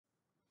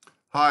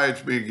Hi,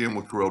 it's me again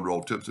with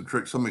CorelDraw tips and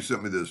tricks. Somebody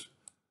sent me this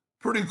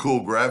pretty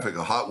cool graphic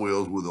of Hot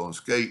Wheels with on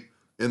skate,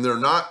 and they're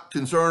not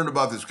concerned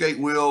about the skate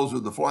wheels or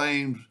the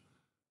flames.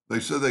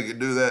 They said they could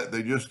do that.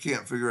 They just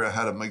can't figure out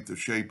how to make the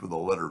shape of the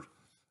letters.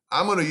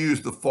 I'm going to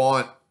use the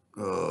font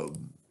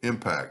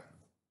impact,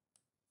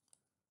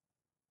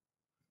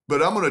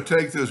 but I'm going to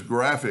take this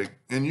graphic,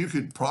 and you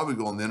could probably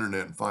go on the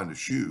internet and find a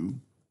shoe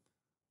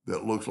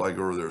that looks like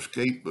or their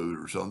skate boot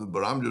or something,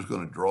 but I'm just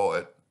going to draw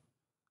it.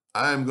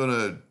 I'm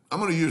going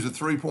to use a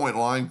 3-point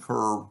line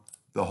curve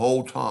the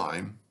whole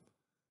time,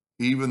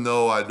 even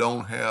though I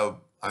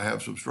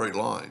have some straight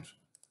lines.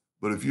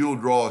 But if you'll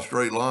draw a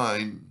straight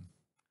line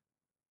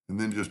and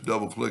then just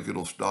double click,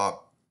 it'll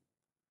stop.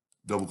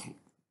 I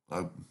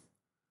put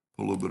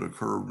a little bit of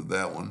curve to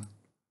that one.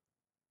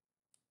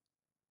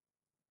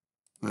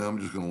 And I'm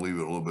just going to leave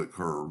it a little bit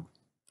curved.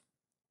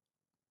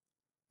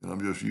 And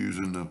I'm just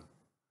using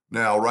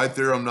now right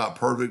there, I'm not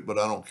perfect, but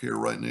I don't care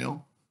right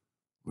now.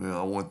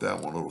 Well, I want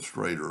that one a little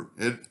straighter.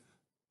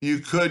 You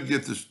could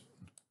get this,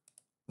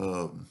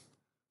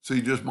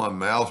 see just my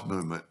mouse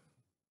movement.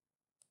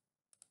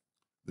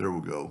 There we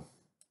go.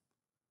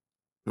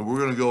 And we're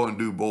going to go and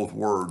do both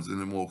words,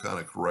 and then we'll kind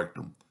of correct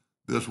them.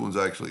 This one's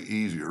actually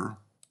easier.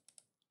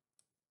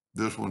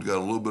 This one's got a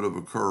little bit of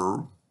a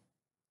curve.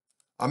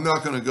 I'm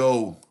not going to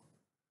go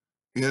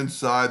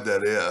inside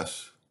that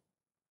S.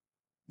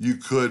 You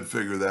could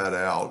figure that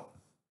out.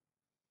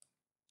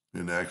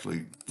 And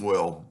actually,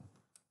 well,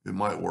 it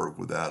might work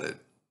without it.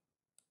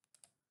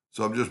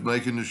 So I'm just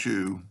making the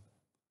shoe.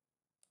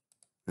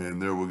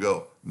 And there we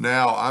go.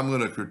 Now I'm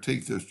going to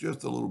critique this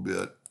just a little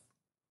bit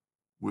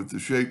with the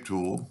shape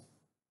tool.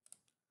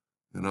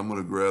 And I'm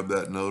going to grab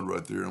that node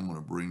right there. I'm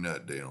going to bring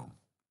that down.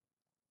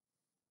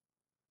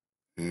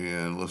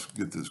 And let's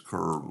get this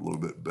curve a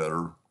little bit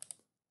better.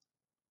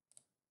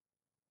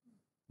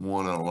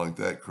 One, I don't like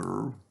that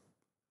curve.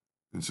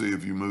 And see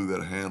if you move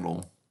that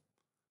handle,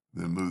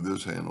 then move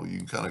this handle, you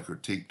can kind of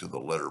critique to the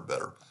letter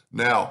better.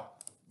 Now,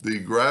 the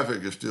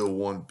graphic is still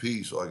one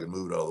piece, so I can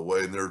move it out of the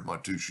way. And there's my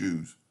two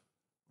shoes,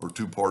 or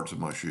two parts of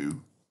my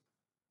shoe.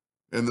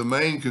 And the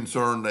main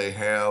concern they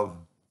have,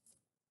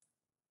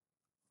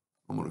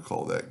 I'm going to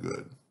call that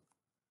good,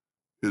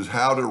 is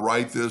how to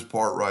write this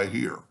part right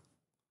here.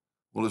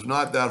 Well, it's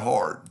not that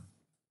hard.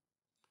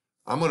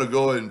 I'm going to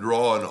go ahead and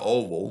draw an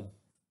oval,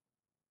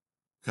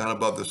 kind of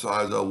about the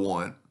size I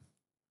want.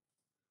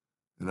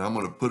 And I'm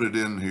going to put it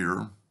in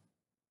here,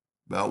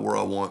 about where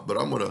I want. But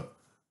I'm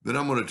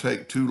going to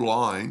take two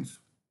lines.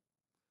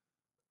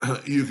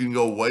 You can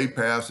go way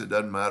past, it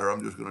doesn't matter.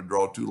 I'm just going to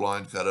draw two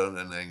lines cut at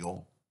an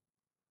angle.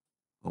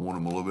 I want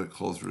them a little bit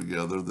closer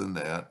together than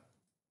that.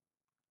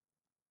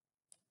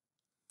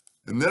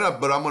 And then,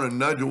 but I'm going to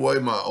nudge away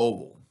my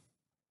oval.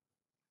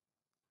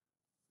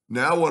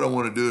 Now what I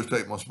want to do is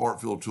take my Smart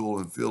Fill tool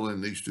and fill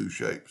in these two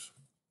shapes.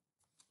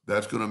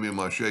 That's going to be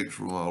my shapes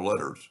for my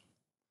letters.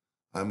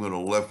 I'm going to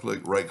left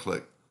click, right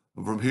click.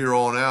 And from here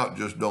on out,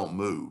 just don't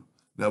move.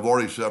 Now I've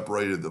already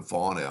separated the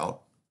font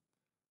out.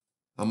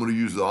 I'm going to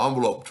use the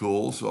envelope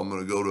tool. So I'm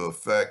going to go to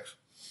Effects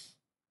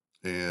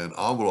and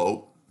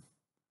Envelope.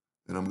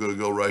 And I'm going to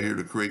go right here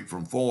to Create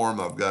from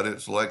Form. I've got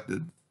it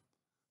selected.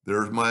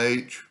 There's my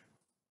H.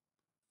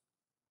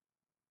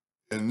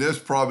 And this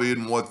probably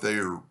isn't what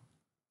that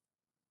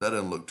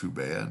doesn't look too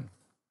bad.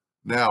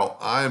 Now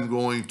I am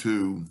going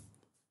to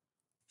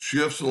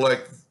Shift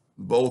select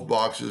both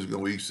boxes,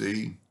 go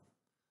EC.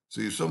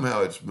 See,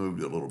 somehow it's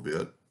moved it a little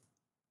bit.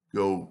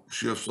 Go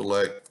Shift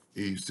select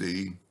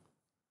EC.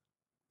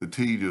 The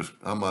T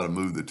I might have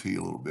moved the T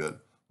a little bit.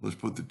 Let's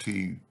put the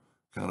T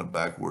kind of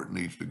back where it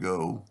needs to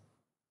go.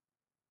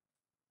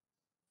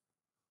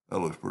 That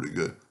looks pretty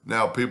good.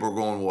 Now people are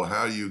going, well,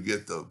 how do you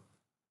get the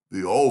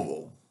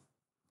oval?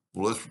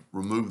 Well, let's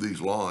remove these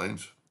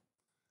lines.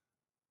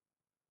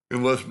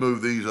 And let's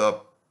move these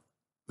up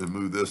and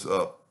move this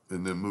up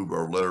and then move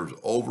our letters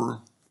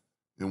over.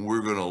 And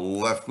we're going to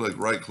left click,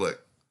 right click.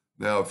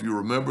 Now, if you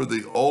remember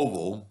the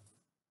oval,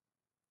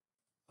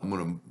 I'm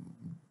going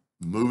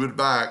to move it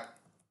back.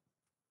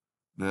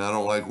 Now, I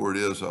don't like where it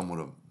is, so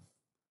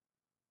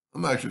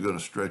I'm actually going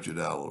to stretch it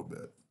out a little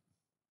bit.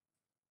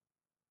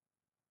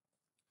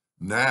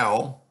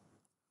 Now,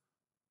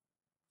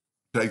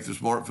 take the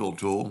Smart Fill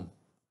tool.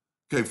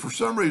 Okay, for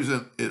some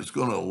reason, it's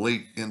going to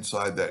leak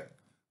inside that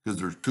because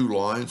there's two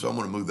lines. So I'm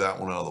going to move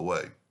that one out of the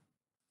way.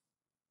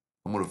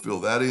 I'm going to fill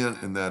that in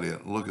and that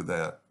in. Look at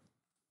that.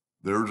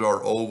 There's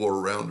our oval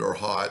around our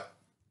hot.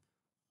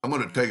 I'm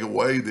going to take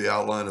away the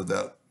outline of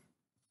that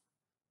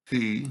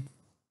T.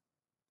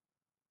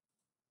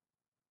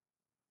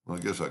 Well,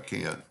 I guess I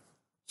can't.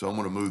 So I'm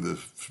going to move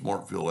this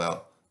Smart Fill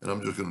out, and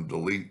I'm just going to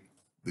delete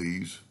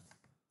these.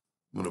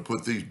 I'm going to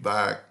put these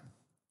back.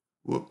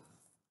 Whoop.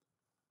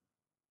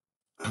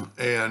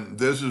 And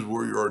this is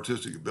where your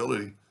artistic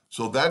ability.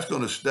 So that's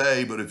going to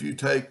stay, but if you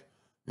take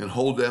and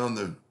hold down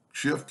the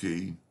Shift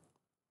key,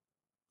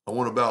 I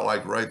want about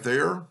like right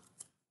there.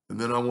 And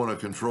then I want to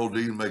Control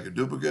D and make a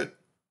duplicate.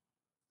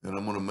 And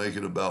I'm going to make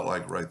it about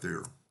like right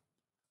there.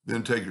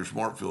 Then take your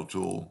Smart Fill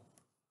tool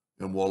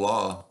and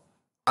voila.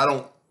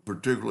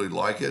 particularly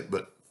like it,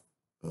 but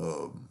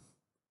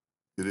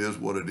it is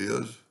what it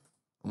is.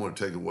 I'm going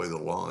to take away the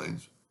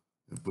lines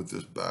and put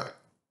this back.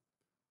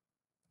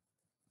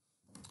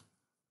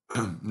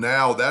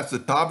 Now that's the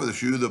top of the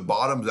shoe. The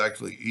bottom's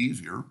actually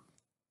easier.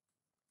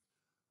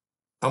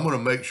 I'm going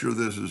to make sure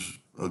this is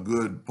a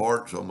good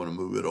part, so I'm going to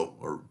move it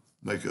or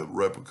make a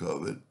replica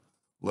of it.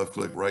 Left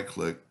click, right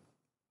click.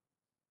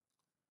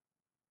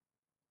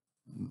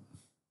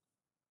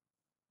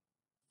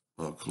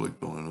 I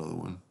clicked on another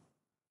one.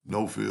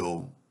 No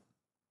fill.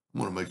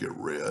 I'm going to make it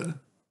red.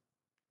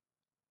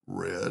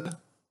 Red.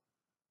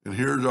 And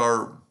here's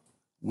our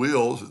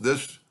wheels.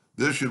 This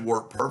should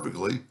work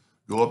perfectly.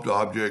 Go up to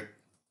object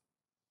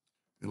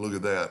and look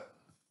at that.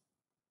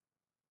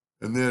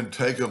 And then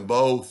take them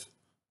both.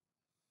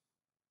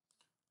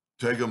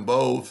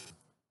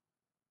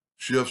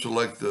 Shift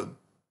select the,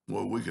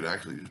 well, we could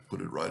actually just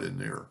put it right in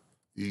there.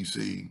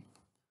 EC,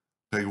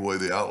 take away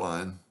the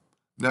outline.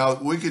 Now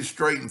we could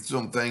straighten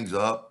some things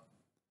up.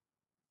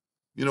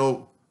 You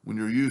know, when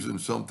you're using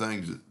some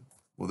things that,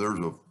 well, there's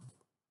a,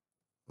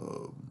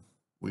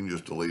 we can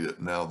just delete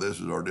it. Now this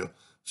is our deal.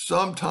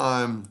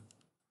 Sometimes,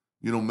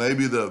 you know,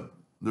 maybe there's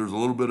a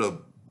little bit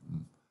of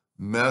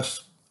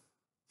mess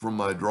from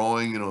my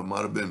drawing. You know, it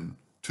might have been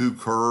too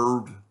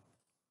curved,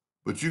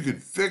 but you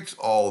could fix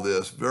all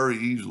this very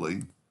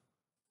easily.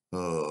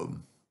 Well,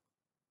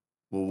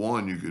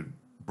 one, you could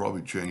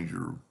probably change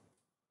your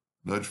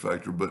nudge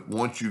factor, but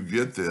once you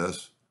get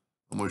this,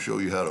 I'm going to show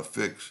you how to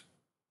fix.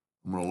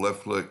 I'm going to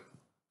left click,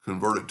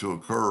 convert it to a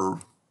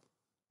curve,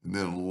 and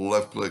then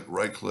left click,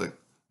 right click,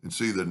 and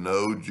see the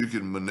nodes. You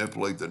can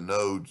manipulate the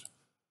nodes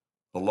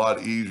a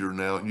lot easier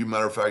now. And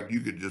matter of fact,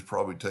 you could just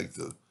probably take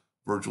the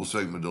virtual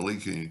segment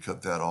delete key and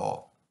cut that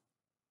off.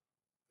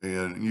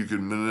 And you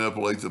can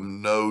manipulate the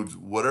nodes,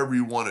 whatever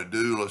you want to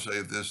do. Let's say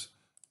if this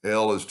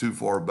L is too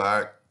far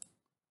back,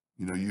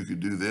 you know, you could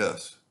do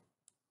this,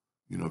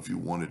 you know, if you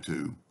wanted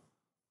to.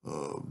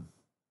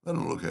 That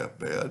don't look half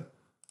bad.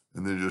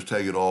 And then just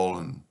take it all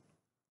and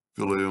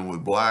fill it in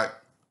with black.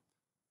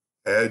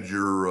 Add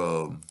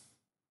your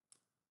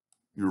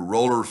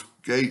roller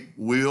skate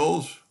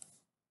wheels.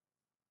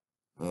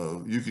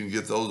 You can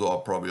get those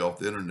probably off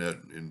the internet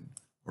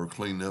or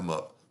clean them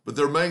up. But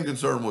their main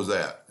concern was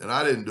that. And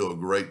I didn't do a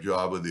great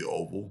job of the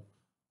oval.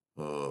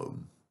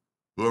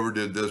 Whoever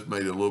did this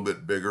made it a little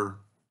bit bigger.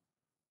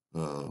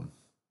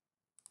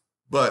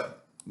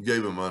 But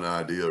gave them an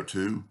idea or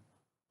two.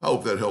 I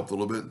hope that helped a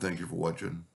little bit. Thank you for watching.